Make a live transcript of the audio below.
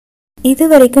இது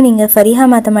வரைக்கும் நீங்கள் ஃபரிஹா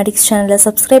மேத்தமேட்டிக்ஸ் சேனலை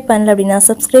சப்ஸ்கிரைப் பண்ணல அப்படின்னா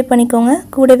சப்ஸ்கிரைப் பண்ணிக்கோங்க.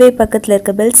 கூடவே பக்கத்தில்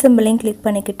இருக்க பெல் சிம்பிளையும் கிளிக்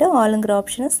பண்ணிக்கிட்டு ஆளுங்கிற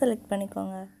ஆப்ஷனை செலக்ட்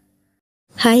பண்ணிக்கோங்க.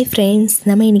 ஹாய் ஃப்ரெண்ட்ஸ்,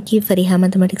 நம்ம இன்றைக்கி ஃபரிஹா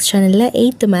மேத்தமேட்டிக்ஸ் சேனலில்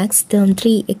 8th மேக்ஸ் டேர்ம்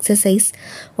 3 எக்ஸசைஸ்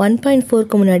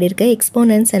 1.4க்கு முன்னாடி இருக்க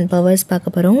எக்ஸ்போனன்ட்ஸ் அண்ட் பவர்ஸ்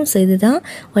பார்க்க போகிறோம். ஸோ இதுதான்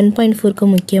 1.4க்கு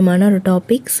முக்கியமான ஒரு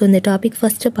டாபிக். ஸோ இந்த டாபிக்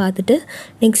ஃபஸ்ட்டு பார்த்துட்டு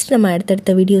நெக்ஸ்ட் நம்ம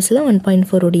அடுத்தடுத்த வீடியோஸில்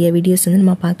 1.4 உடைய வீடியோஸ் வந்து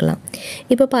நம்ம பார்க்கலாம்.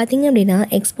 இப்போ பார்த்திங்க அப்படின்னா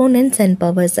எக்ஸ்போனன்ட்ஸ் அண்ட்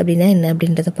பவர்ஸ் அப்படின்னா என்ன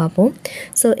அப்படின்றத பார்ப்போம்.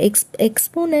 ஸோ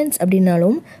எக்ஸ்போனன்ட்ஸ்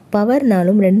அப்படின்னாலும்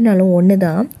பவர்னாலும் ரெண்டுனாலும் ஒன்று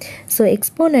தான். ஸோ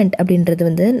எக்ஸ்போனன்ட் அப்படின்றது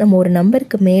வந்து நம்ம ஒரு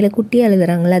நம்பருக்கு மேலே குட்டியாக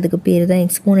எழுதுகிறாங்களே அதுக்கு பேர் தான்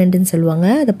எக்ஸ்போனன்ட்னு சொல்லுவாங்க.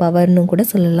 அதை பவர்னு கூட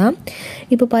சொல்லலாம்.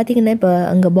 இப்போ பார்த்திங்கன்னா இப்போ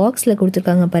அங்கே பாக்ஸில்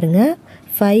கொடுத்துருக்காங்க பாருங்கள்,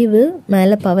 5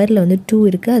 மேலே பவரில் வந்து 2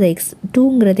 இருக்குது. அதை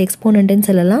 2ங்கிறது எக்ஸ்போனன்ட்னு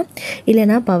சொல்லலாம்,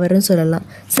 இல்லைனா பவர்னு சொல்லலாம்.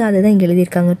 ஸோ அதை தான் இங்கே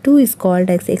எழுதியிருக்காங்க. 2 is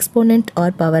called X exponent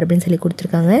R power அப்படின்னு சொல்லி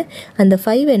கொடுத்துருக்காங்க. அந்த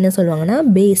 5 என்ன சொல்லுவாங்கன்னா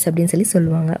பேஸ் அப்படின்னு சொல்லி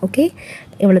சொல்லுவாங்க. ஓகே,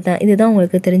 இவ்வளோ தான். இதுதான்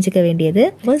உங்களுக்கு தெரிஞ்சிக்க வேண்டியது.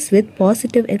 ஃபர்ஸ்ட் வித்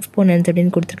பாசிட்டிவ் எக்ஸ்போனன்ட்ஸ்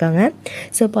அப்படின்னு கொடுத்துருக்காங்க.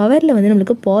 ஸோ பவரில் வந்து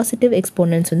நம்மளுக்கு பாசிட்டிவ்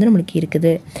எக்ஸ்போனன்ட்ஸ் வந்து நம்மளுக்கு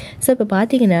இருக்குது. ஸோ இப்போ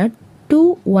பார்த்தீங்கன்னா 2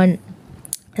 1,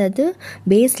 அதாவது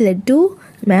பேஸில் 2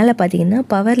 மேலே பார்த்தீங்கன்னா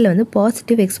பவரில் வந்து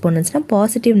பாசிட்டிவ் எக்ஸ்போனன்ட்ஸ்னால்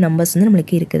பாசிட்டிவ் நம்பர்ஸ் வந்து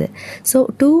நம்மளுக்கு இருக்குது. ஸோ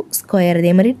 2 ஸ்கொயர்,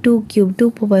 அதே மாதிரி 2 cube, 2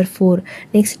 power 4,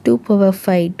 next 2 power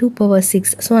 5, 2 power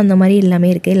 6. So அந்த மாதிரி எல்லாமே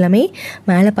இருக்குது. எல்லாமே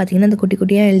மேலே பார்த்தீங்கன்னா அந்த குட்டி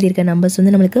குட்டியாக எழுதியிருக்க நம்பர்ஸ்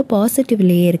வந்து நம்மளுக்கு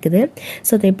பாசிட்டிவ்லேயே இருக்குது.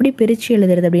 ஸோ அதை எப்படி பிரித்து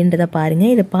எழுதுறது அப்படின்றத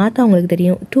பாருங்கள். இதை பார்த்தா உங்களுக்கு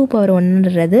தெரியும். 2 பவர்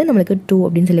 1ன்றது நம்மளுக்கு 2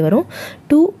 அப்படின்னு சொல்லி வரும்.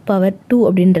 2 பவர் 2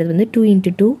 அப்படின்றது வந்து 2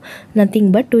 × 2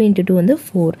 நத்திங் பட் 2 × 2 வந்து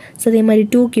 4. ஸோ அதே மாதிரி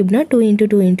 2 கியூப்னா 2 ×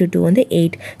 2 × 2 வந்து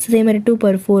 8. ஸோ அதே மாதிரி 2 பவர்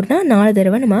 4னா 4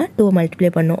 தடவை நம்ம 2 மல்டிப்ளை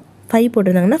பண்ணோம். 5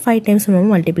 போட்டிருந்தாங்கன்னா 5 டைம்ஸ் நம்ம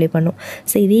மல்டிப்ளை பண்ணோம்.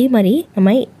 ஸோ இதே மாதிரி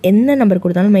நம்ம என்ன நம்பர்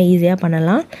கொடுத்தாலும் நம்ம ஈஸியாக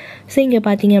பண்ணலாம். ஸோ இங்கே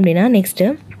பார்த்தீங்க அப்படின்னா next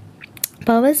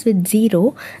powers with 0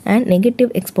 and negative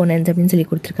exponents அப்படின்னு சொல்லி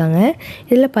கொடுத்துருக்காங்க.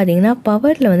 இதில் பார்த்தீங்கன்னா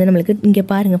பவரில் வந்து நம்மளுக்கு இங்கே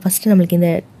பாருங்கள், ஃபஸ்ட்டு நம்மளுக்கு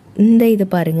இந்த இது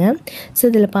பாருங்கள். ஸோ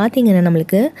இதில் பார்த்தீங்கன்னா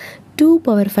நம்மளுக்கு 2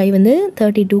 பவர் 5 வந்து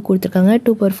 32 கொடுத்துருக்காங்க.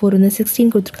 2 பவர் 4 வந்து 16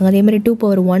 கொடுத்துருக்காங்க. அதே மாதிரி 2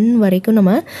 பவர் 1 வரைக்கும்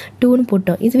நம்ம 2ன்னு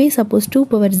போட்டோம். இதுவே சப்போஸ் 2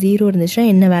 பவர் 0 இருந்துச்சுன்னா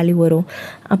என்ன வேல்யூ வரும்?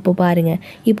 அப்போது பாருங்கள்,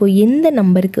 இப்போது எந்த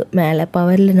நம்பருக்கு மேலே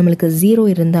பவரில் நம்மளுக்கு 0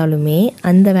 இருந்தாலுமே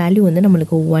அந்த வேல்யூ வந்து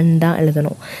நம்மளுக்கு 1 தான்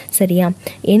எழுதணும். சரியா?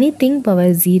 Anything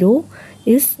power 0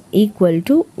 is equal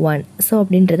to 1. So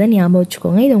அப்படின்றத ஞாபகம்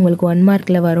வச்சுக்கோங்க. இது உங்களுக்கு 1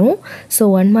 மார்க்கில் வரும். ஸோ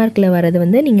 1 மார்க்கில் வர்றது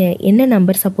வந்து நீங்கள் என்ன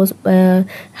நம்பர், சப்போஸ்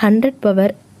 100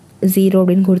 பவர் 0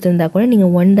 அப்படின்னு கொடுத்துருந்தா கூட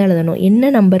நீங்கள் 1 தான் எழுதணும். என்ன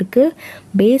நம்பருக்கு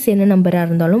பேஸ் என்ன நம்பராக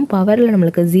இருந்தாலும் பவரில்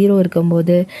நம்மளுக்கு 0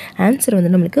 இருக்கும்போது ஆன்சர்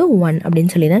வந்து நம்மளுக்கு 1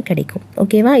 அப்படின்னு சொல்லி தான் கிடைக்கும்.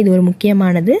 ஓகேவா? இது ஒரு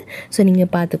முக்கியமானது. ஸோ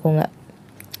நீங்கள் பார்த்துக்கோங்க.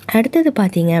 அடுத்தது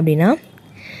பார்த்தீங்க அப்படின்னா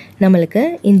நம்மளுக்கு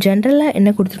இன் ஜென்ரலாக என்ன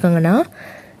கொடுத்துருக்காங்கன்னா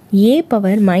a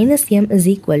power minus m is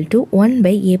equal to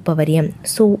 1/a power m.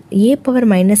 So a power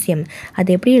minus m அது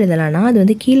எப்படி எழுதலாம்னா, அது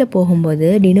வந்து கீழே போகும்போது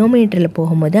டினோமினேட்டரில்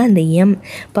போகும்போது அந்த m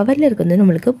பவரில் இருக்கிறது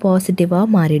நம்மளுக்கு பாசிட்டிவாக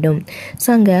மாறிடும். ஸோ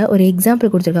அங்கே ஒரு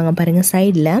எக்ஸாம்பிள் கொடுத்துருக்காங்க பாருங்கள்.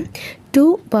 சைடில் 2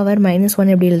 பவர் மைனஸ்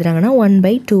 1 எப்படி எழுதுறாங்கன்னா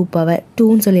 1/2 பவர்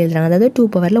 2ன்னு சொல்லி எழுதுறாங்க. அதாவது 2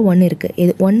 பவரில் 1 இருக்குது.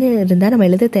 இது 1 இருந்தால் நம்ம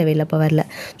எழுத தேவையில்லை பவரில்,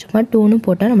 சும்மா 2ன்னு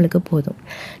போட்டால் நம்மளுக்கு போதும்.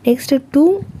 நெக்ஸ்ட்டு 2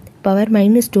 பவர்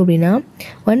மைனஸ் 2 அப்படின்னா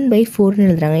 1/4ன்னு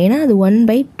எழுதுறாங்க. ஏன்னா அது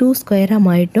 1/2 ஸ்கொயராக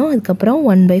மாறிட்டோம். அதுக்கப்புறம்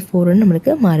 1/4ன்னு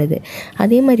நம்மளுக்கு மாறுது.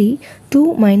 அதே மாதிரி 2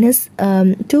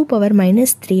 பவர்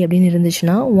மைனஸ் 3 அப்படின்னு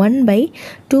இருந்துச்சுன்னா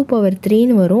 1/2 பவர்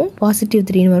 3ன்னு வரும், பாசிட்டிவ்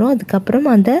 3ன்னு வரும்.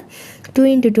 அதுக்கப்புறம் அந்த 2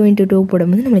 × 2 × 2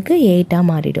 போடும்போது நம்மளுக்கு 8ஆக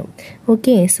மாறிடும்.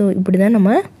 ஓகே, ஸோ இப்படி தான்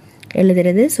நம்ம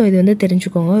எழுதுறது. ஸோ இது வந்து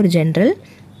தெரிஞ்சுக்கோங்க, ஒரு ஜென்ரல்.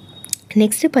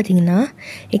 நெக்ஸ்ட்டு பார்த்தீங்கன்னா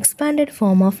expanded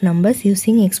form of numbers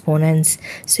using exponents.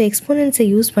 So எக்ஸ்போனன்ட்ஸை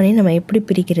use பண்ணி நம்ம எப்படி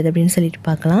பிரிக்கிறது அப்படின்னு சொல்லிட்டு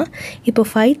பார்க்கலாம். இப்போ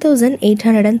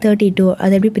 5832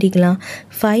 அதை எப்படி பிரிக்கலாம்?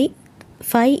 5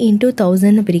 ×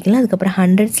 1000ன்னு பிரிக்கலாம். அதுக்கப்புறம்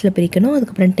ஹண்ட்ரட்ஸில் பிரிக்கணும்,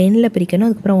 அதுக்கப்புறம் 10ல் பிரிக்கணும்,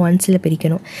 அதுக்கப்புறம் ஒன்ஸில்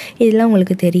பிரிக்கணும். இதெல்லாம்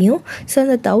உங்களுக்கு தெரியும். ஸோ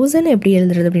அந்த 1000 எப்படி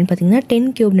எழுதுறது அப்படின்னு பார்த்தீங்கன்னா 10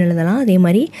 கியூப்னு எழுதலாம். அதே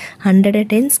மாதிரி 100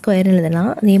 10 ஸ்கொயர்னு எழுதலாம்.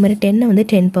 அதே மாதிரி 10 வந்து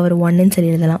 10 பவர் 1ன்னு சொல்லி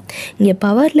எழுதலாம். இங்கே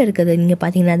பவரில் இருக்குது நீங்கள்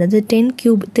பார்த்தீங்கன்னா, அதாவது 10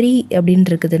 கியூப் 3 அப்படின்னு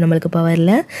இருக்குது நம்மளுக்கு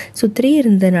பவரில். ஸோ 3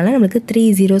 இருந்ததுனால நம்மளுக்கு 3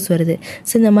 zeros வருது.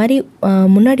 ஸோ இந்த மாதிரி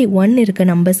முன்னாடி 1 இருக்க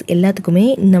நம்பர்ஸ் எல்லாத்துக்குமே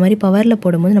இந்த மாதிரி பவரில்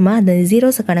போடும்போது நம்ம அந்த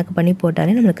ஜீரோஸை கணக்கு பண்ணி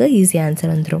போட்டாலே நம்மளுக்கு ஈஸியாக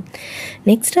ஆன்சர் வந்துடும்.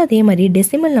 நெக்ஸ்ட் அதே மாதிரி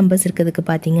டெசிமல் நம்பர்ஸ் இருக்கிறதுக்கு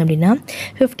பார்த்தீங்க அப்படின்னா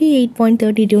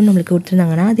 58.32 நம்மளுக்கு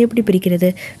கொடுத்துருந்தாங்கன்னா அது எப்படி பிரிக்கிறது?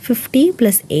 50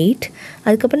 + 8,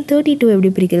 அதுக்கப்புறம் 32 எப்படி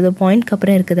பிரிக்கிறது? பாயிண்ட்க்கு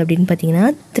அப்புறம் இருக்குது அப்படின்னு பார்த்தீங்கன்னா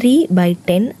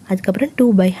 3/10, அதுக்கப்புறம்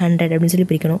 2/100 அப்படின்னு சொல்லி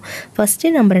பிரிக்கணும்.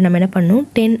 ஃபஸ்ட்டு நம்பரை நம்ம என்ன பண்ணணும்?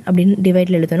 10 அப்படின்னு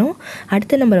டிவைடில் எழுதணும்.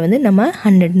 அடுத்த நம்பரை வந்து நம்ம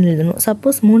 100ன்னு எழுதணும்.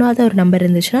 சப்போஸ் மூணாவது ஒரு நம்பர்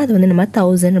இருந்துச்சுன்னா அது வந்து நம்ம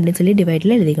 1000 அப்படின்னு சொல்லி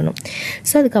டிவைடில் எழுதிக்கணும்.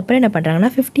 ஸோ அதுக்கப்புறம் என்ன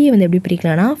பண்ணுறாங்கன்னா 50 வந்து எப்படி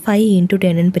பிரிக்கலாம்னா 5 ×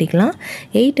 10ன்னு பிரிக்கலாம்.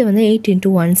 8 வந்து 8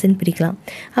 × 1ன்னு பிரிக்கலாம். எழுதிக்கலாம்.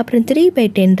 அப்புறம்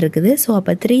 3/10 இருக்குது. ஸோ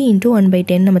அப்போ 3 ×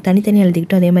 1/10 நம்ம தனித்தனியாக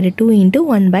எழுதிக்கிட்டோம். அதே மாதிரி 2 ×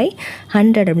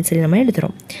 1/100 அப்படின்னு சொல்லி நம்ம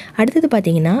எழுதுகிறோம். அடுத்தது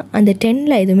பார்த்திங்கன்னா அந்த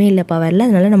 10ல் எதுவுமே இல்லை பவரில்,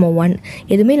 அதனால் நம்ம 1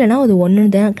 எதுவுமே இல்லைனா அது 1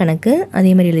 தான் கணக்கு.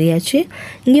 அதே மாதிரி எழுதியாச்சு.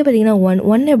 இங்கே பார்த்திங்கன்னா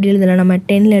 1 எப்படி எழுதலாம், நம்ம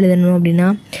 10ல் எழுதணும் அப்படின்னா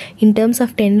இன் டேர்ம்ஸ்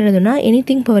ஆஃப் 10 எழுதணும்னா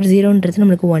எனிதிங் பவர் 0ன்றது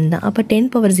நம்மளுக்கு 1 தான். அப்போ 10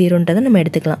 பவர் 0ன்றதை நம்ம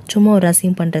எடுத்துக்கலாம் சும்மா ஒரு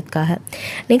அசியம் பண்ணுறதுக்காக.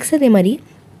 நெக்ஸ்ட் அதே மாதிரி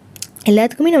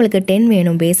எல்லாத்துக்குமே நம்மளுக்கு 10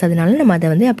 வேணும் பேஸ், அதனால நம்ம அதை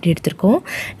வந்து அப்படி எடுத்துருக்கோம்.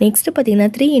 நெக்ஸ்ட்டு பார்த்திங்கன்னா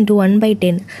 3 ×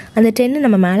 1/10 அந்த 10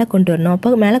 நம்ம மேலே கொண்டு வரணும்.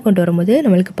 அப்போ மேலே கொண்டு வரும்போது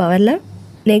நம்மளுக்கு பவரில்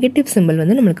நெகட்டிவ் சிம்பிள்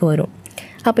வந்து நம்மளுக்கு வரும்.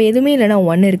 அப்போ எதுவுமே இல்லைனா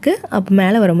 1 இருக்குது. அப்போ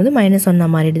மேலே வரும்போது -1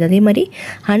 மாறிடுது. அதே மாதிரி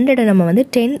 100 நம்ம வந்து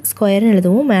 10 ஸ்கொயர்னு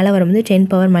எழுதுவோம். மேலே வரும்போது 10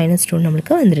 பவர் -2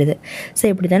 நம்மளுக்கு வந்துடுது. ஸோ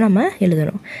இப்படி தான் நம்ம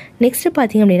எழுதணும். நெக்ஸ்ட்டு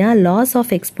பார்த்திங்க அப்படின்னா லாஸ்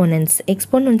ஆஃப்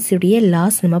எக்ஸ்போனன்ஸுடைய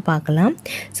லாஸ் நம்ம பார்க்கலாம்.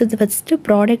 ஸோ இது first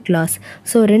product loss.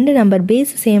 So 2 number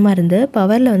base சேமாக இருந்து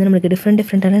பவரில் வந்து நம்மளுக்கு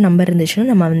டிஃப்ரெண்ட்டான நம்பர் இருந்துச்சுன்னா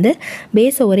நம்ம வந்து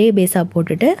பேஸை ஒரே பேஸாக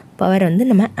போட்டுட்டு பவரை வந்து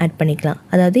நம்ம ஆட் பண்ணிக்கலாம்.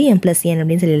 அதாவது m+n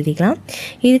அப்படின்னு சொல்லி எழுதிக்கலாம்.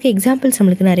 இதுக்கு எக்ஸாம்பிள்ஸ்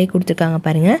நம்மளுக்கு நிறைய கொடுத்துருக்காங்க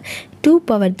பாருங்கள். 2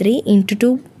 பவர் 3 × 2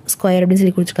 ஸ்கொயர் அப்படின்னு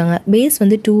சொல்லி கொடுத்துருக்காங்க. பேஸ்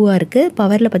வந்து 2ஆக இருக்குது.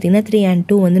 பவரில் பார்த்திங்கன்னா 3 and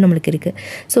 2 வந்து நம்மளுக்கு இருக்குது.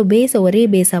 ஸோ பேஸை ஒரே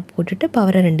பேஸாக போட்டுட்டு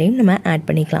பவரை ரெண்டையும் நம்ம ஆட்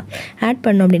பண்ணிக்கலாம். ஆட்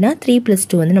பண்ணோம் அப்படின்னா 3 +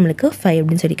 2 வந்து நம்மளுக்கு 5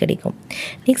 அப்படின்னு சொல்லி கிடைக்கும்.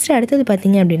 நெக்ஸ்ட் அடுத்தது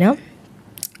பார்த்திங்க அப்படின்னா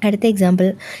அடுத்த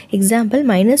example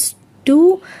 -2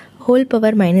 whole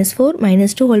power -4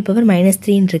 -2 whole power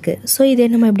 -3 இருக்குது. ஸோ இதே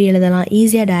நம்ம எப்படி எழுதலாம்,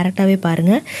 ஈஸியாக டேரெக்டாகவே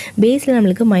பாருங்கள். பேஸில்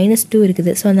நம்மளுக்கு -2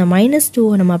 இருக்குது. ஸோ அந்த -2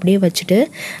 நம்ம அப்படியே வச்சுட்டு,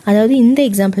 அதாவது இந்த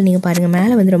எக்ஸாம்பிள் நீங்கள் பாருங்கள்,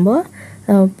 மேலே வந்து ரொம்ப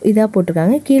இதாக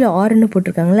போட்டிருக்காங்க, கீழே 6ன்னு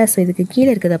போட்டிருக்காங்களா. ஸோ இதுக்கு கீழே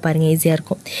இருக்கிறத பாருங்கள், ஈஸியாக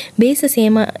இருக்கும். பேஸை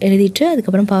சேமாக எழுதிட்டு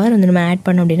அதுக்கப்புறம் பவர் வந்து நம்ம ஆட்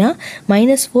பண்ணோம் அப்படின்னா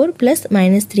 -4 +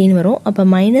 -3 வரும். அப்போ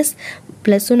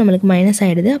 +ம் நம்மளுக்கு மைனஸ்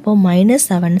ஆகிடுது. அப்போ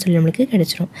 -7 சொல்லி நம்மளுக்கு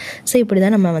கிடச்சிரும். ஸோ இப்படி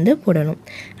தான் நம்ம வந்து போடணும்.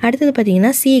 அடுத்தது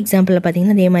பார்த்திங்கன்னா சி எக்ஸாம்பிளில்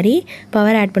பார்த்திங்கன்னா அதே மாதிரி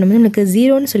பவர் ஆட் பண்ணும்போது நம்மளுக்கு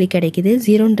 0ன்னு சொல்லி கிடைக்கிது.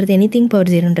 0ன்றது எனிதிங்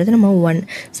பவர் 0ன்றது நம்ம 1.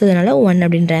 ஸோ அதனால் 1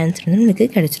 அப்படின்ற ஆன்சர் வந்து நம்மளுக்கு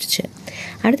கிடச்சிருச்சு.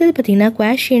 அடுத்தது பார்த்திங்கன்னா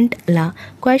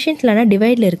குவேஷியன்ட் லானா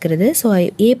டிவைடில் இருக்கிறது. ஸோ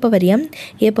a/m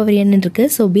இருக்குது.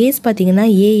 ஸோ பேஸ் பார்த்திங்கன்னா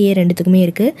a ரெண்டுத்துக்குமே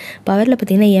இருக்குது. பவரில்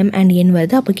பார்த்திங்கன்னா m and n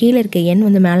வருது. அப்போ கீழே இருக்க n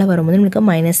வந்து மேலே வரும்போது நம்மளுக்கு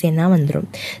 -n வந்துடும்.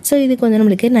 ஸோ இதுக்கு வந்து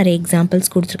நம்மளுக்கு நிறைய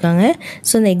எக்ஸாம்பிள்ஸ் கொடுத்துருக்காங்க.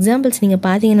 ஸோ அந்த எக்ஸாம்பிள்ஸ் நீங்கள்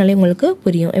பார்த்தீங்கன்னாலே உங்களுக்கு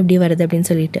புரியும் எப்படி வருது அப்படின்னு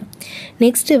சொல்லிட்டு.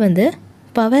 நெக்ஸ்ட்டு வந்து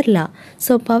பவர் லா.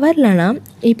 ஸோ பவர் லானா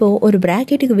இப்போது ஒரு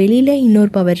ப்ராக்கெட்டுக்கு வெளியில்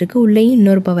இன்னொரு பவர் இருக்குது, உள்ளேயும்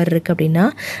இன்னொரு பவர் இருக்குது அப்படின்னா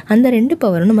அந்த 2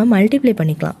 பவரும் நம்ம மல்டிப்ளை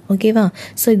பண்ணிக்கலாம். ஓகேவா.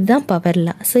 ஸோ இதுதான் பவர்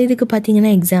லா. ஸோ இதுக்கு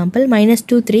பார்த்தீங்கன்னா எக்ஸாம்பிள்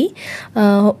 -2 3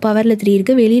 பவரில் 3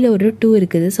 இருக்குது, வெளியில் ஒரு 2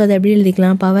 இருக்குது. ஸோ அதை எப்படி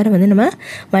எழுதிக்கலாம், பவரை வந்து நம்ம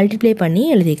மல்டிப்ளை பண்ணி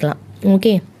எழுதிக்கலாம்.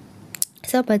 ஓகே.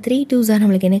 ஸோ அப்போ 3 2s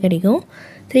நம்மளுக்கு என்ன கிடைக்கும்,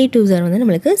 3 2s வந்து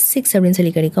நம்மளுக்கு 6 அப்படின்னு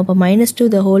சொல்லி கிடைக்கும். அப்போ -2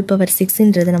 the whole power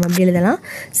 6ன்றது நம்ம எப்படி எழுதலாம்,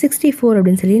 64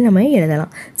 அப்படின்னு சொல்லி நம்ம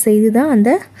எழுதலாம். ஸோ இதுதான்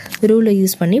அந்த ரூலை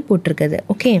யூஸ் பண்ணி போட்டிருக்குது.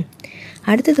 ஓகே.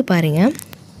 அடுத்தது பாருங்கள்,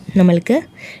 நம்மளுக்கு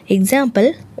example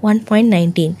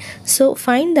 1.19. So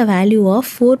find the value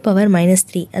of 4 power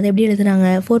 -3. அது எப்படி எழுதுறாங்க,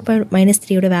 4 பவர்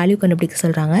 -3யோட வேல்யூ கண்டுபிடிக்க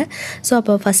சொல்கிறாங்க. ஸோ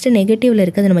அப்போ ஃபஸ்ட்டு நெகட்டிவில்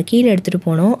இருக்கிறது நம்ம கீழே எடுத்துகிட்டு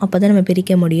போகணும், அப்போ தான் நம்ம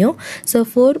பிரிக்க முடியும். ஸோ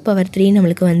 4 பவர் 3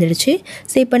 நம்மளுக்கு வந்துடுச்சு.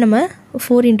 ஸோ இப்போ நம்ம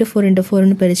 4 × 4 ×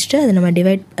 4ன்னு பிரிச்சுட்டு அதை நம்ம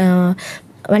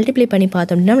மல்டிப்ளை பண்ணி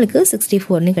பார்த்தோம் அப்படின்னா நம்மளுக்கு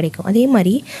 64ன்னு கிடைக்கும். அதே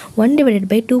மாதிரி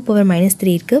 1/2 பவர்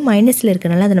 -3 இருக்குது. மைனஸில்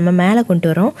இருக்கனால அதை நம்ம மேலே கொண்டு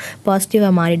வரோம்,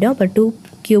 பாசிட்டிவாக மாறிடும். அப்போ 2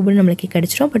 கியூப்னு நம்மளுக்கு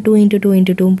கிடைச்சிரும். அப்போ 2 × 2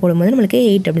 × 2 போடும்போது நம்மளுக்கு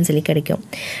 8 அப்படின்னு சொல்லி கிடைக்கும்.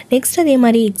 நெக்ஸ்ட் அதே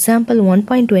மாதிரி எக்ஸாம்பிள்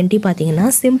 1.20 பார்த்தீங்கன்னா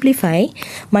simplify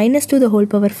 -2 the whole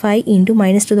power 5 ×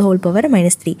 -2 the whole power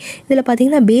 -3. இதில்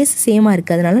பார்த்தீங்கன்னா பேஸ் சேமாக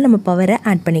இருக்குது, அதனால நம்ம பவரை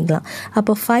ஆட் பண்ணிக்கலாம்.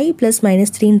 அப்போ 5 +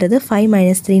 -3ன்றது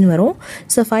 5 - 3ன்னு வரும்.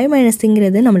 ஸோ 5 -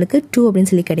 3ங்கிறது நம்மளுக்கு 2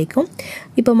 அப்படின்னு சொல்லி கிடைக்கும்.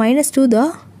 இப்போ -2 the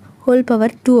whole power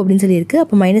 2 அப்படின்னு சொல்லியிருக்கு.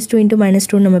 அப்போ -2 ×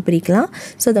 -2 நம்ம பிரிக்கலாம்.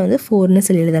 ஸோ அதை வந்து 4ன்னு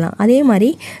சொல்லி எழுதலாம். அதே மாதிரி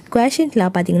குவேஷியன்ட்ல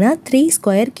பார்த்தீங்கன்னா 3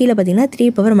 ஸ்கொயர், கீழே பார்த்தீங்கன்னா 3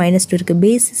 பவர் -2 இருக்குது.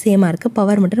 பேஸ் சேமாக இருக்குது,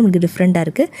 பவர் மட்டும் நமக்கு டிஃப்ரெண்ட்டாக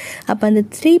இருக்குது. அப்போ அந்த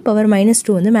 3 பவர்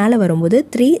 -2 வந்து மேலே வரும்போது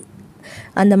 3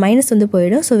 அந்த மைனஸ் வந்து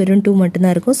போயிடும். ஸோ வெறும் 2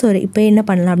 மட்டும்தான் இருக்கும். ஸோ இப்போ என்ன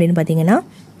பண்ணலாம் அப்படின்னு பார்த்தீங்கன்னா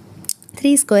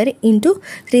 3 ஸ்கொயர் ×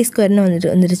 3 ஸ்கொயர்னு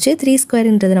வந்துருச்சு. 3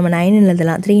 ஸ்கொயர்ன்றது நம்ம 9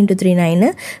 எழுதலாம். 3 × 3 9.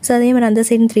 ஸோ அதே மாதிரி அந்த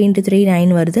சைடு 3 × 3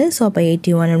 9 வருது. ஸோ அப்போ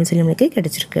 81 அப்படின்னு சொல்லி நம்மளுக்கு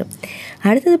கிடச்சிருக்கு.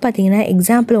 அடுத்தது பார்த்தீங்கன்னா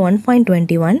example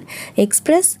 1.21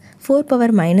 express 4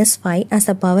 power -5 as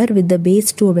a power with the base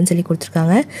 2 அப்படின்னு சொல்லி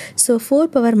கொடுத்துருக்காங்க. ஸோ 4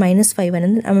 பவர் -5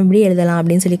 வந்து நம்ம எப்படி எழுதலாம்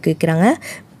அப்படின்னு சொல்லி கேட்குறாங்க.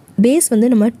 பேஸ் வந்து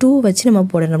நம்ம 2 வச்சு நம்ம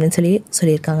போடணும் அப்படின்னு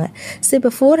சொல்லியிருக்காங்க. ஸோ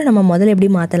இப்போ 4 நம்ம முதல்ல எப்படி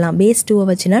மாற்றலாம், பேஸ் 2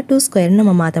 வச்சுனா 2 ஸ்கொயர்னு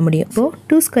நம்ம மாற்ற முடியும். இப்போது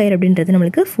 2 ஸ்கொயர் அப்படின்றது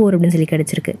நம்மளுக்கு 4 அப்படின்னு சொல்லி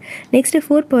கிடச்சிருக்கு. Next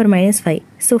 4 power -5.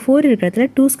 ஸோ 4 இருக்கிற இடத்துல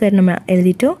 2 ஸ்கொயர் நம்ம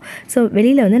எழுதிட்டோம். ஸோ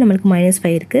வெளியில் வந்து நம்மளுக்கு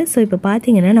 -5 இருக்குது. ஸோ இப்போ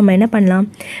பார்த்தீங்கன்னா நம்ம என்ன பண்ணலாம்,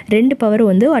 2 பவர்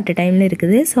வந்து அட் அ டைமில்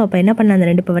இருக்குது. ஸோ அப்போ என்ன பண்ணலாம், அந்த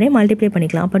 2 பவரையும் மல்டிப்ளை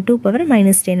பண்ணிக்கலாம். அப்போ 2 பவர்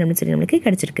 -10 அப்படின்னு சொல்லி நம்மளுக்கு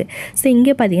கிடச்சிருக்கு. ஸோ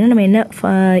இங்கே பார்த்தீங்கன்னா நம்ம என்ன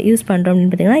யூஸ் பண்ணுறோம்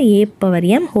அப்படின்னு பார்த்தீங்கன்னா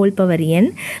a⁴m whole power n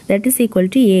that is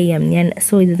equal to amn.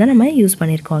 So இதுதான் நம்ம யூஸ்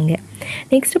பண்ணியிருக்கோங்க.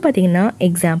 நெக்ஸ்ட் பார்த்தீங்கன்னா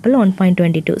example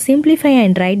 1.22 simplify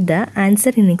and right the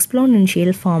answer in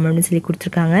exponential form அப்படின்னு சொல்லி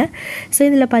கொடுத்துருக்காங்க. ஸோ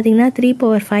இதில் பார்த்தீங்கன்னா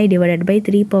 3/5 டிவைடட் பை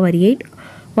 3/8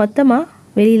 மொத்தமாக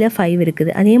வெளியில் 5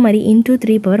 இருக்குது. அதே மாதிரி இன்டூ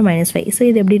 3 பவர் -5. ஸோ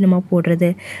இது எப்படி நம்ம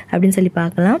போடுறது அப்படின்னு சொல்லி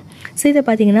பார்க்கலாம். ஸோ இதை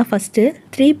பார்த்தீங்கன்னா ஃபஸ்ட்டு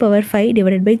 3/5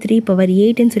 டிவைடட் பை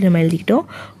 3/8ன்னு சொல்லி நம்ம எழுதிக்கிட்டோம்.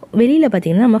 வெளியில்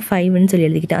பார்த்தீங்கன்னா நம்ம 5ன்னு சொல்லி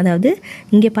எழுதிக்கிட்டோம். அதாவது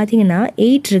இங்கே பார்த்தீங்கன்னா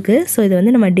 8 இருக்குது. ஸோ இது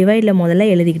வந்து நம்ம டிவைடில் முதல்ல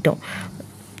எழுதிக்கிட்டோம்.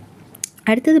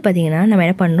 அடுத்தது பார்த்தீங்கன்னா நம்ம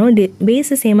என்ன பண்ணணும்,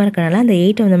 பேஸு சேமாக இருக்கனால அந்த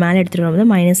 8 வந்து மேலே எடுத்துகிட்டு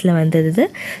வரும்போது மைனஸில் வந்துடுது.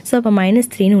 ஸோ அப்போ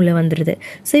 -3ன்னு உள்ளே வந்துடுது.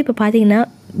 ஸோ இப்போ பார்த்தீங்கன்னா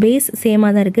பேஸ்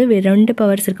சேமாக தான் இருக்குது. 2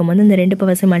 பவர்ஸ் இருக்கும்போது அந்த 2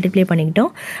 பவர்ஸை மல்டிப்ளை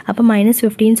பண்ணிக்கிட்டோம். அப்போ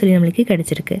 -15 சொல்லி நம்மளுக்கு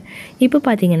கிடச்சிருக்கு. இப்போ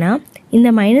பார்த்தீங்கன்னா இந்த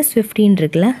 -15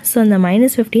 இருக்குல்ல, ஸோ அந்த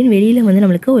 -15 வெளியில் வந்து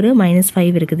நம்மளுக்கு ஒரு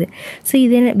 -5 இருக்குது. ஸோ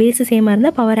இது என்ன, பேஸு சேமாக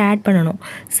இருந்தால் பவர் ஆட் பண்ணணும்.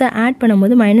 ஸோ ஆட்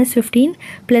பண்ணும்போது -15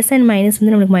 ப்ளஸ் அண்ட் மைனஸ்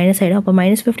வந்து நம்மளுக்கு மைனஸ் ஆகிடும். அப்போ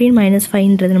 -15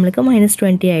 -5ன்றது நம்மளுக்கு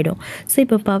 -20 ஆகிடும். ஸோ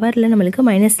இப்போ பவரில் நம்மளுக்கு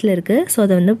மைனஸில் இருக்குது. ஸோ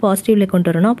அதை வந்து பாசிட்டிவில் கொண்டு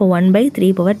வரணும். அப்போ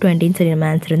 1/3/20ன்னு சொல்லி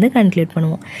நம்ம ஆன்சர் வந்து கன்க்ளூட்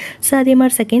பண்ணுவோம். ஸோ அதே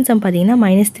மாதிரி செகண்ட் சம் பார்த்தீங்கன்னா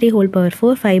 -3 ஹோல் பவர்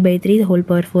 4 5/3 ஹோல்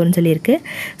பவர் 4ன்னு சொல்லியிருக்கு.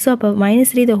 ஸோ அப்போ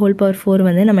 -3 ஹோல் பவர் 4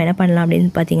 வந்து நம்ம என்ன பண்ணலாம்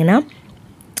அப்படின்னு பார்த்தீங்கன்னா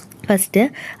ஃபஸ்ட்டு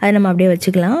அதை நம்ம அப்படியே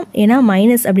வச்சுக்கலாம். ஏன்னா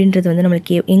மைனஸ் அப்படின்றது வந்து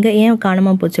நம்மளுக்கு ஏன்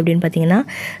காணாமல் போச்சு அப்படின்னு பார்த்தீங்கன்னா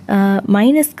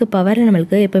மைனஸ்க்கு பவரில்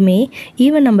நம்மளுக்கு எப்போவுமே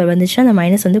ஈவன் நம்பர் வந்துச்சுன்னா அந்த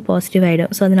மைனஸ் வந்து பாசிட்டிவ்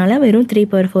ஆகிடும். ஸோ அதனால் வெறும்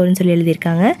 3/4ன்னு சொல்லி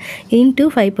எழுதியிருக்காங்க. இன்டூ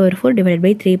 5/4 டிவைட்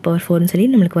பை 3/4ன்னு சொல்லி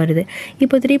நம்மளுக்கு வருது.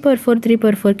 இப்போ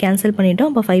 3/4 கேன்சல் பண்ணிட்டோம்.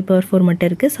 அப்போ 5/4 மட்டும்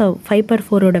இருக்குது. ஸோ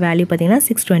 5/4ஓட வேல்யூ பார்த்தீங்கன்னா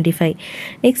 625.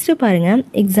 நெக்ஸ்ட்டு பாருங்கள்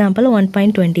எக்ஸாம்பிள்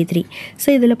 1.23. ஸோ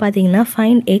இதில் பார்த்தீங்கன்னா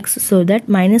find X so that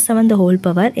 -7 the whole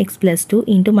power x plus 2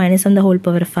 into -7 the whole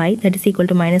power 5 that is equal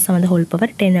to -7 the whole power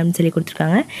 10 அப்படின்னு சொல்லி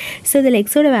கொடுத்துருக்காங்க. ஸோ இதில்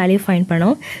எக்ஸோட வேல்யூ ஃபைண்ட்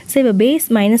பண்ணோம். ஸோ இப்போ பேஸ்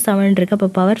 -7 இருக்குது. அப்போ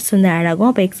பவர்ஸ் வந்து ஆட் ஆகும்.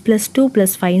 அப்போ x plus 2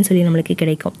 plus 5 சொல்லி நம்மளுக்கு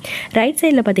கிடைக்கும். ரைட்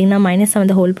சைடில் பார்த்தீங்கன்னா -7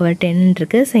 the whole power 10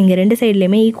 இருக்குது. ஸோ இங்கே ரெண்டு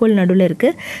சைட்லேயுமே ஈக்குவல் நடுவில்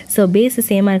இருக்குது. ஸோ பேஸ்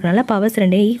சேமாக இருக்கனால பவர்ஸ்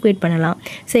ரெண்டையும் ஈக்குவேட் பண்ணலாம்.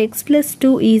 So x plus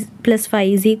 2 plus 5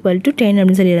 is equal to 10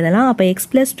 அப்படின்னு சொல்லி எழுதலாம். அப்போ x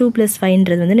plus 2 plus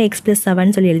 5ன்றது வந்து x plus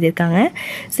 7 சொல்லி எழுதியிருக்காங்க.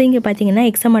 ஸோ இங்கே பார்த்தீங்கன்னா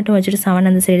எக்ஸை மட்டும் வச்சுட்டு 7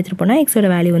 அந்த சைடு எடுத்துகிட்டு போனால் எக்ஸோட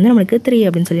வேல்யூ வந்து நம்மளுக்கு 3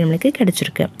 அப்படின்னு சொல்லி நம்மளுக்கு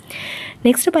கிடச்சிருக்கு.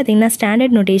 நெக்ஸ்ட்டு பார்த்தீங்கன்னா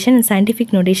ஸ்டாண்டர்ட் நோட்டேஷன்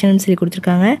சயின்டிஃபிக் நோட்டேஷன் சொல்லி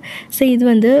கொடுத்துருக்காங்க. ஸோ இது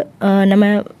வந்து நம்ம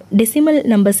டெசிமல்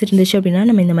நம்பர்ஸ் இருந்துச்சு அப்படின்னா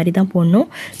நம்ம இந்த மாதிரி தான் போடணும்.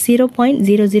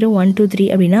 0.00123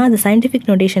 அப்படின்னா அது சயின்டிஃபிக்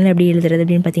நோட்டேஷனில் எப்படி எழுதுறது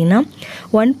அப்படின்னு பார்த்தீங்கன்னா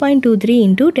 1.23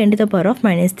 ×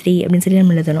 10⁻³ அப்படின்னு சொல்லி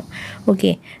நம்ம எழுதணும்.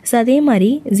 ஓகே, ஸோ அதே மாதிரி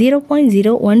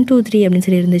 0.0123 அப்படின்னு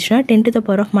சொல்லி இருந்துச்சுன்னா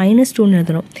 10⁻−2ன்னு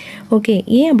எழுதணும். ஓகே,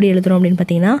 ஏன் அப்படி எழுதுறோம் அப்படின்னு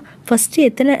பார்த்தீங்கன்னா ஃபஸ்ட்டு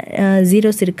எத்தனை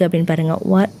ஜீரோஸ் இருக்குது அப்படின்னு பாருங்கள்.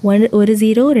 ஒரு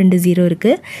 0 2 0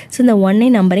 இருக்குது. ஸோ இந்த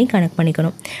 1 நம்பரையும் கனெக்ட்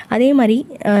பண்ணிக்கணும். அதே மாதிரி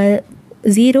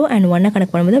 0 and 1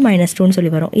 கனெக்ட் பண்ணும்போது -2ன்னு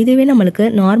சொல்லி வரும். இதுவே நம்மளுக்கு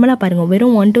நார்மலாக பாருங்கள்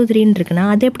வெறும் 1 2 3ன்னு இருக்குன்னா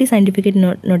அது எப்படி சயின்டிஃபிக்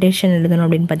நோட்டேஷன் எழுதணும்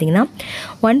அப்படின்னு பார்த்தீங்கன்னா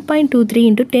 1.23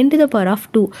 ×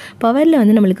 10⁻². பவரில்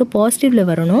வந்து நம்மளுக்கு பாசிட்டிவில்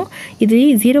வரணும். இது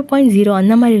 0.0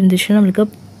 அந்த மாதிரி இருந்துச்சுன்னா நம்மளுக்கு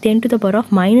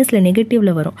 10⁻⁻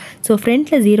 நெகட்டிவில் வரும். ஸோ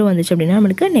ஃப்ரண்ட்டில் 0 வந்துச்சு அப்படின்னா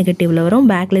நம்மளுக்கு நெகட்டிவில் வரும்.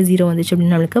 பேக்கில் 0 வந்துச்சு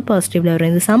அப்படின்னா நம்மளுக்கு பாசிட்டிவில் வரும்.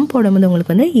 இந்த சம் போடும்போது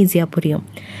உங்களுக்கு வந்து ஈஸியாக புரியும்.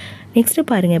 நெக்ஸ்ட்டு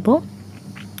பாருங்கள் இப்போது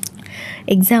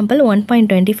எக்ஸாம்பிள்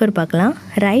 1.24 பார்க்கலாம்.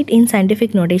 ரைட் இன்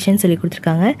சயின்டிஃபிக் நோட்டேஷன் சொல்லி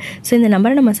கொடுத்துருக்காங்க. ஸோ இந்த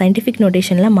நம்பரை நம்ம சயின்டிஃபிக்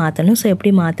நோட்டேஷனில் மாற்றணும். ஸோ எப்படி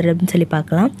மாற்றுறது அப்படின்னு சொல்லி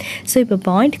பார்க்கலாம். ஸோ இப்போ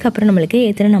பாயிண்ட்க்கு அப்புறம் நம்மளுக்கு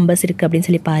எத்தனை நம்பர்ஸ் இருக்குது அப்படின்னு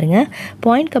சொல்லி பாருங்கள்.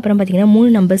 பாயிண்ட்க்கு அப்புறம் பார்த்தீங்கன்னா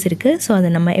 3 நம்பர்ஸ் இருக்குது. ஸோ அதை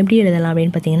நம்ம எப்படி எழுதலாம்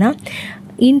அப்படின்னு பார்த்தீங்கன்னா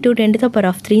இன்டூ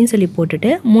 10⁻³ சொல்லி போட்டுட்டு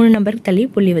 3 நம்பருக்கு தள்ளி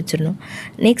புள்ளி வச்சிடணும்.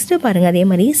 நெக்ஸ்ட்டு பாருங்கள் அதே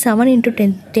மாதிரி 7 ×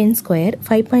 10²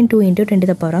 5.2 ×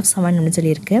 10⁻7 அப்படின்னு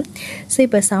சொல்லியிருக்கு. ஸோ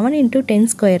இப்போ 7 ×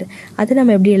 10² அது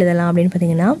நம்ம எப்படி எழுதலாம் அப்படின்னு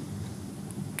பார்த்தீங்கன்னா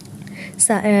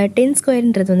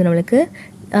 10² வந்து நம்மளுக்கு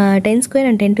 10²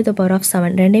 and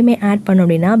 10⁻7 ரெண்டையுமே ஆட் பண்ணோம்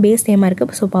அப்படின்னா பேஸ் சேமாக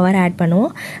இருக்குது. ஸோ பவர் ஆட்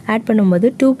பண்ணுவோம். ஆட் பண்ணும்போது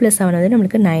 2 + 7 வந்து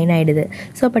நம்மளுக்கு 9 ஆகிடுது.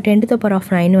 ஸோ அப்போ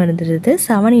 10⁻9 வந்துடுது.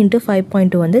 7 ×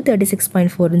 5.2 வந்து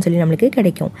 36.4ன்னு சொல்லி நம்மளுக்கு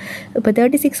கிடைக்கும். இப்போ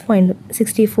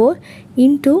 36.64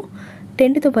 ×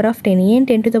 10⁻10. ஏன்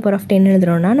 10⁻10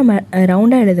 எழுதுகிறோன்னா நம்ம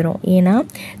ரவுண்டாக எழுதுகிறோம். ஏன்னா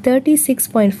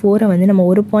 36.4 வந்து நம்ம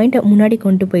ஒரு பாயிண்ட்டை முன்னாடி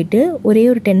கொண்டு போயிட்டு ஒரே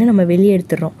ஒரு 10 நம்ம வெளியே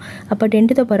எடுத்துடுறோம். அப்போ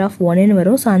 10⁻1ன்னு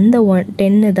வரும். ஸோ அந்த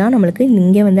 10 தான் நம்மளுக்கு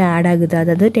இங்கே வந்து ஆட் ஆகுது.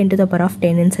 அதாவது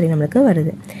 10⁻10ன்னு சொல்லி நம்மளுக்கு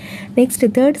வருது.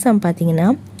 நெக்ஸ்ட்டு தேர்ட் சம் பார்த்தீங்கன்னா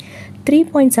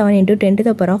 3.7 into 10 to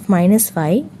the power of minus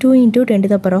 5, 2 into 10 to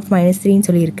the power of minus 3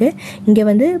 சொல்லியிருக்கு. இங்கே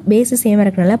வந்து பேஸு சேமாக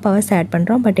இருக்கனால பவர்ஸ் ஆட்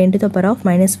பண்ணுறோம். But 10 to the power of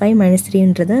minus 5 minus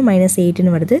 3ன்றது minus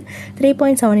 8ன்னு வருது.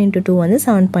 3.7 into 2 வந்து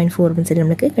 7.4 சொல்லி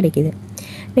நம்மளுக்கு கிடைக்குது.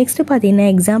 நெக்ஸ்ட்டு பார்த்தீங்கன்னா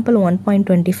எக்ஸாம்பிள்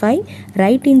 1.25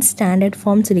 ரைட் இன் ஸ்டாண்டர்ட்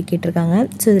ஃபார்ம் சொல்லி கேட்டிருக்காங்க.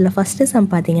 ஸோ இதில் ஃபஸ்ட்டு சம்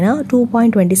பார்த்தீங்கன்னா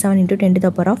 2.27 into 10 to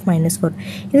the power of minus 4.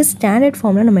 இது ஸ்டாண்டர்ட்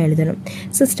ஃபார்மில் நம்ம எழுதணும்.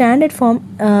 ஸோ ஸ்டாண்டர்ட் ஃபார்ம்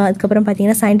அதுக்கப்புறம்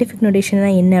பார்த்தீங்கன்னா சயின்டிஃபிக்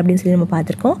நோட்டேஷன்லாம் என்ன அப்படின்னு சொல்லி நம்ம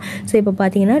பார்த்துருக்கோம். ஸோ இப்போ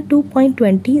பார்த்தீங்கன்னா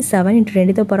 2.27 into 10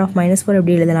 to the power of minus 4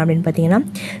 எப்படி எழுதலாம் அப்படின்னு பார்த்தீங்கன்னா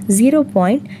 0.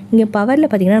 இங்கே பவரில்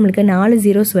பார்த்தீங்கன்னா நம்மளுக்கு 4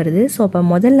 zeros வருது. ஸோ அப்போ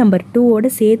முதல் நம்பர்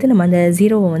 2ஓடு சேர்த்து நம்ம அந்த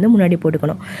 0வை வந்து முன்னாடி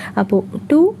போட்டுக்கணும். அப்போது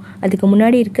 2 அதுக்கு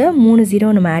முன்னாடி இருக்க 3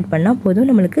 0 நம்ம ஆட் பண்ணால் போதும்,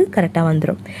 நம்மளுக்கு கரெக்டாக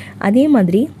வந்துடும். அதே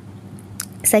மாதிரி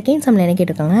செகண்ட் சம்மில் என்ன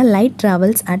கேட்டிருக்காங்க, light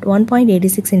travels at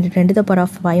 1.86 into 10 to the power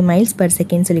of 5 miles per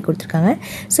second சொல்லி கொடுத்துருக்காங்க.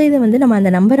 ஸோ இதை வந்து நம்ம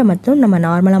அந்த நம்பரை மட்டும் நம்ம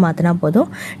நார்மலாக மாற்றினா போதும்.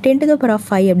 10 to the power of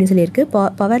 5 அப்படின்னு சொல்லியிருக்கு.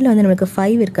 பவரில் வந்து நம்மளுக்கு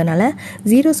 5 இருக்கனால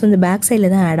ஜீரோஸ் வந்து பேக்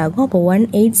சைடில் தான் ஆட் ஆகும். அப்போ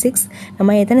 186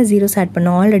 நம்ம எத்தனை ஜீரோஸ் ஆட்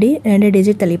பண்ணோம், ஆல்ரெடி 2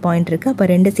 டிஜிட் தள்ளி பாயிண்ட் இருக்குது.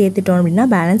 அப்போ 2 சேர்த்துட்டோம் அப்படின்னா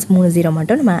பேலன்ஸ் 3 0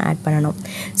 மட்டும் நம்ம ஆட் பண்ணணும்.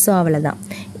 ஸோ அவ்வளோதான்,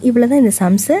 இவ்வளோ தான் இந்த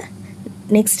சம்ஸு.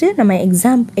 நெக்ஸ்ட்டு நம்ம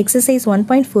எக்ஸசைஸ்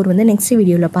 1.4 வந்து நெக்ஸ்ட்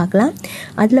வீடியோவில் பார்க்கலாம்.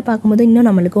 அதில் பார்க்கும்போது இன்னும்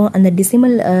நம்மளுக்கும் அந்த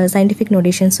டிசிமல் சயின்டிஃபிக்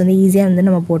நோட்டேஷன்ஸ் வந்து ஈஸியாக வந்து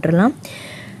நம்ம போட்டுடலாம்.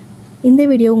 இந்த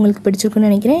வீடியோ உங்களுக்கு பிடிச்சிருக்குன்னு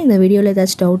நினைக்கிறேன். இந்த வீடியோவில்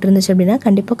ஏதாச்சும் டவுட் இருந்துச்சு அப்படின்னா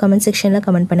கண்டிப்பாக கமெண்ட் செக்ஷனில்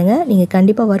கமெண்ட் பண்ணுங்கள். நீங்கள்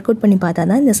கண்டிப்பாக ஒர்க் அவுட் பண்ணி பார்த்தா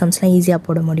தான் இந்த சம்ஸ்லாம் ஈஸியாக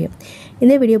போட முடியும்.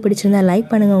 இந்த வீடியோ பிடிச்சிருந்தால்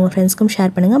லைக் பண்ணுங்கள், உங்கள் ஃப்ரெண்ட்ஸ்க்கும்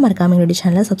ஷேர் பண்ணுங்கள். மறக்காம எங்களுடைய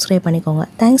சேனலை சப்ஸ்கிரைப் பண்ணிக்கோங்க.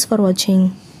 தேங்க்ஸ் ஃபார் வாட்சிங்.